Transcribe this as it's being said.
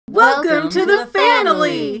Welcome to the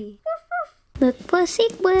Fanily! Look for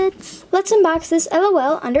secrets. Let's unbox this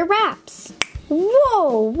LOL under wraps.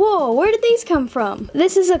 Whoa, where did these come from?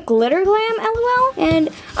 This is a glitter glam LOL, and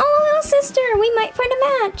oh, little sister, we might find a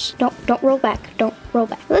match. Don't roll back, don't roll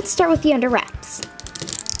back. Let's start with the under wraps.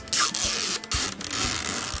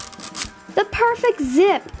 The perfect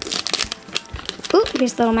zip. Ooh,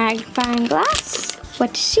 here's the little magnifying glass. What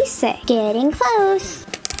does she say? Getting close.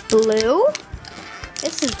 Blue?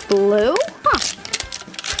 This is blue? Huh.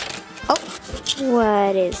 Oh,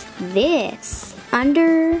 what is this?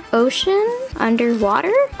 Under ocean?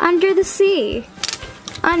 Underwater? Under the sea.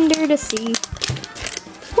 Under the sea.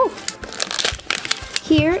 Whew.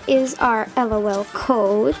 Here is our LOL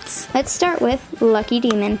codes. Let's start with Lucky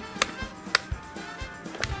Demon.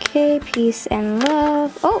 Okay, peace and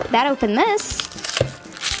love. Oh, that opened this.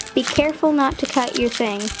 Be careful not to cut your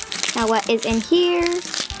thing. Now what is in here?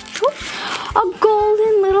 Ooh, a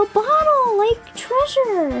golden little bottle, like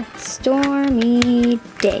treasure. Stormy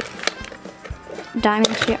day.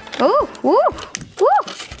 Diamond here. Oh, woo,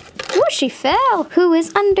 she fell. Who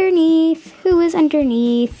is underneath? Who is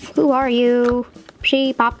underneath? Who are you?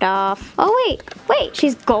 She popped off. Oh, wait,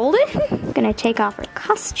 she's golden? I'm gonna take off her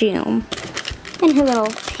costume and her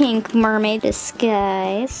little pink mermaid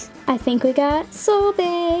disguise. I think we got Soul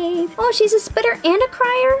Babe. Oh, she's a spitter and a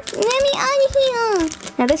crier? Let me out of here.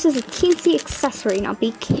 Now this is a teensy accessory. Now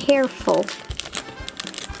be careful.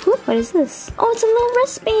 Ooh, what is this? Oh, it's a little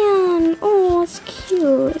wristband. Oh, it's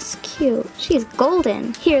cute. It's cute. She's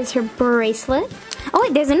golden. Here's her bracelet. Oh,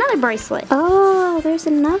 wait, there's another bracelet. Oh, there's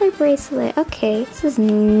another bracelet. Okay, this is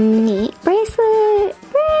neat. Bracelet.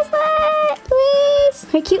 Please.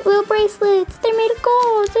 Her cute little bracelets. They're made of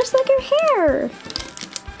gold, just like her hair.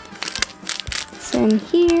 In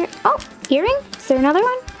here. Oh, earring? Is there another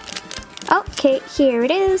one? Okay, here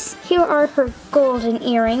it is. Here are her golden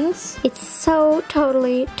earrings. It's so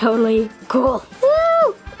totally cool.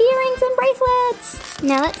 Woo! Earrings and bracelets.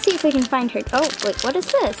 Now let's see if we can find her. Oh, wait, what is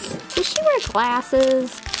this? Does she wear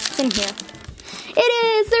glasses? It's in here. It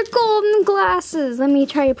is! They're golden glasses. Let me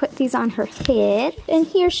try to put these on her head. And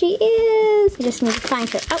here she is. I just need to find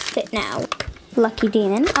her outfit now. Lucky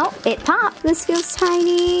Demon. Oh, it popped. This feels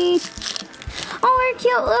tiny. Oh, her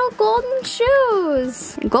cute little golden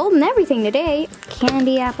shoes. Golden everything today.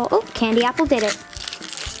 Candy Apple. Oh, Candy Apple did it.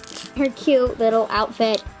 Her cute little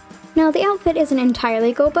outfit. Now, the outfit isn't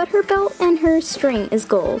entirely gold, but her belt and her string is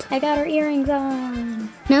gold. I got her earrings on.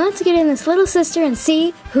 Now, let's get in this little sister and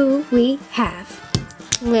see who we have.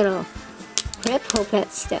 Little Rip Hopette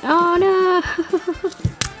stuff. Oh, no.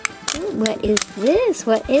 What is this?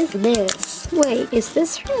 What is this? Wait, is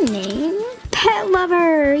this her name? Pet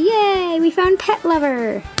Lover! Yay! We found Pet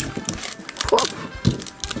Lover! Whoa.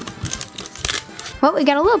 Well, we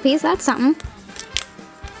got a little piece. That's something.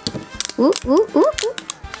 Ooh.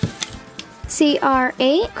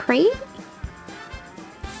 CRA crate?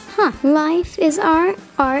 Huh. Life is art.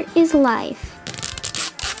 Art is life.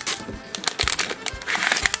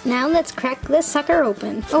 Now let's crack this sucker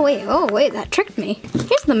open. Oh, wait. That tricked me.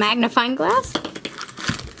 Here's the magnifying glass.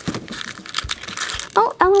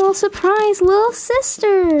 Oh, LOL surprise, little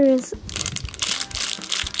sisters.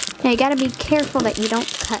 Now you gotta be careful that you don't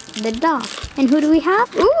cut the doll. And who do we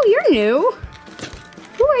have? Ooh, you're new.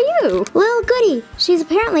 Who are you? Little Goody. She's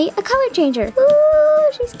apparently a color changer.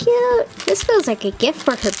 Ooh, she's cute. This feels like a gift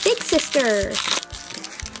for her big sister.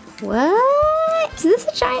 What? Is this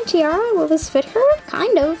a giant tiara? Will this fit her?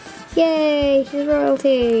 Kind of. Yay, she's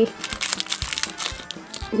royalty.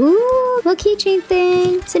 Ooh, little keychain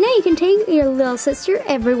thing. So now you can take your little sister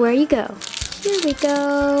everywhere you go. Here we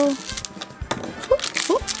go.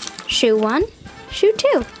 Ooh. Shoe 1, shoe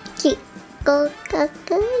 2. Cute. Are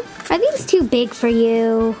these too big for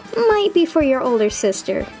you? Might be for your older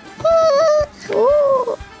sister.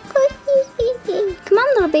 Ooh. Come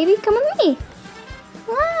on, little baby, come with me.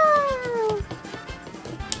 Wow.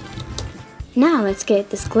 Now let's get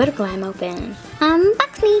this glitter glam open.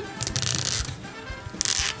 Unbox me.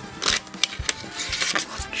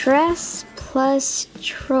 Dress plus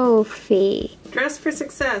trophy. Dress for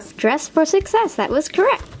success. Dress for success, that was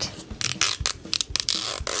correct.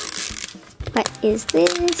 What is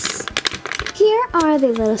this? Here are the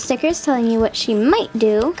little stickers telling you what she might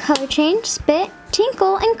do. Color change, spit,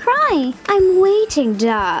 tinkle, and cry. I'm waiting,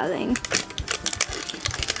 darling.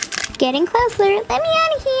 Getting closer. Let me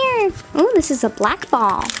out of here. Oh, this is a black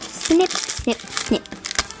ball. Snip, snip, snip.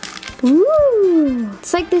 Ooh,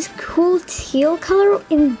 it's like this cool teal color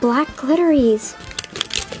in black glitteries.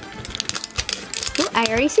 Ooh, I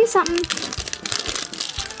already see something.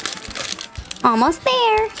 Almost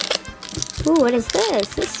there. Ooh, what is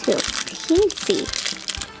this? This feels teensy.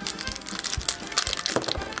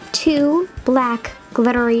 2 black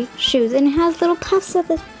glittery shoes and it has little puffs at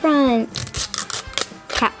the front.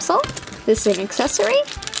 Capsule. This is an accessory.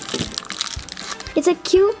 It's a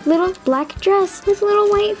cute little black dress with little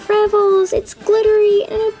white frivolles. It's glittery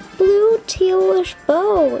and a blue tealish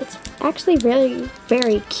bow. It's actually really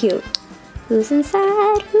very cute. Who's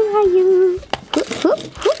inside? Who are you? Whoop, whoop,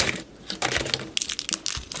 whoop.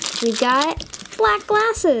 We got black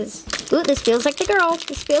glasses. Ooh, this feels like the girl.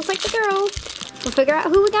 This feels like the girl. We'll figure out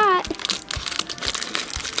who we got.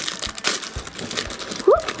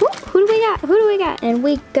 Whoop, whoop. Who do we got? Who do we got? And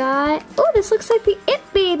we got, oh, this looks like the It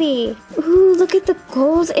Baby. Ooh, look at the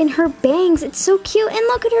gold in her bangs. It's so cute. And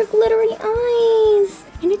look at her glittery eyes.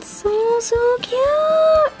 And it's so cute.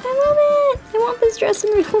 I love it. I want this dress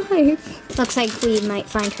in real life. Looks like we might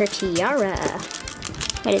find her tiara.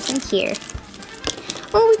 What is in here?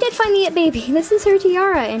 Oh, we did find the It Baby. This is her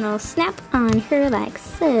tiara, and it'll snap on her like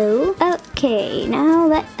so. Okay, now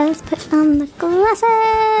let us put on the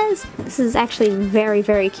glasses. This is actually very,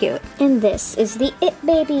 very cute. And this is the It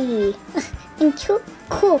Baby. And too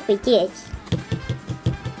cool for this.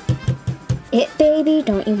 It Baby,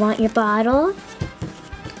 don't you want your bottle?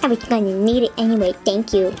 I was gonna need it anyway,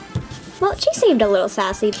 thank you. Well, she seemed a little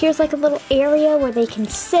sassy. Here's like a little area where they can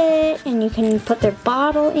sit and you can put their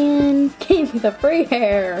bottle in. Gave me the free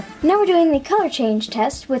hair. Now we're doing the color change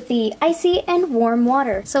test with the icy and warm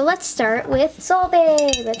water. So let's start with Soul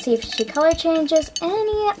Babe. Let's see if she color changes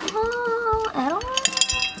any at all.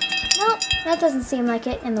 Nope, that doesn't seem like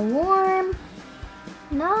it. In the warm,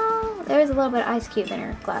 no, there's a little bit of ice cube in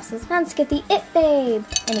her glasses. Now let's get the It Babe.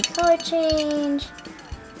 Any color change?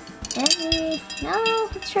 No,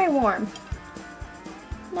 let's try warm.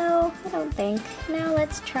 No, I don't think. Now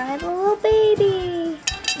let's try the little baby.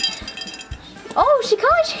 Oh, she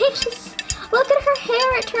color changes. Look at her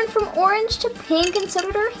hair. It turned from orange to pink, and so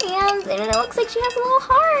did her hands. And it looks like she has a little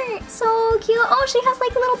heart. So cute. Oh, she has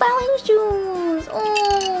like little ballet shoes.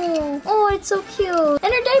 Oh, it's so cute.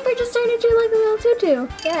 And her diaper just turned into like a little tutu.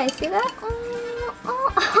 Yeah, I see that.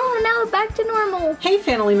 Oh, now back to normal. Hey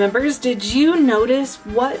Fanily members, did you notice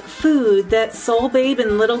what food that Soul Babe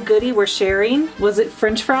and Little Goody were sharing? Was it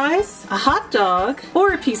French fries, a hot dog,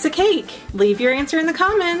 or a piece of cake? Leave your answer in the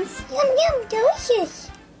comments. Yum yum, delicious.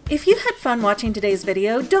 If you had fun watching today's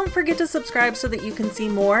video, don't forget to subscribe so that you can see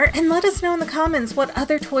more, and let us know in the comments what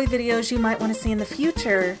other toy videos you might want to see in the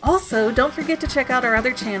future. Also, don't forget to check out our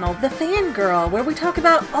other channel, The Fangirl, where we talk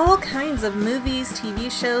about all kinds of movies,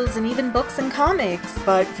 TV shows, and even books and comics.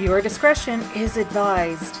 But viewer discretion is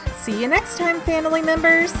advised. See you next time, Fanily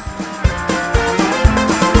members!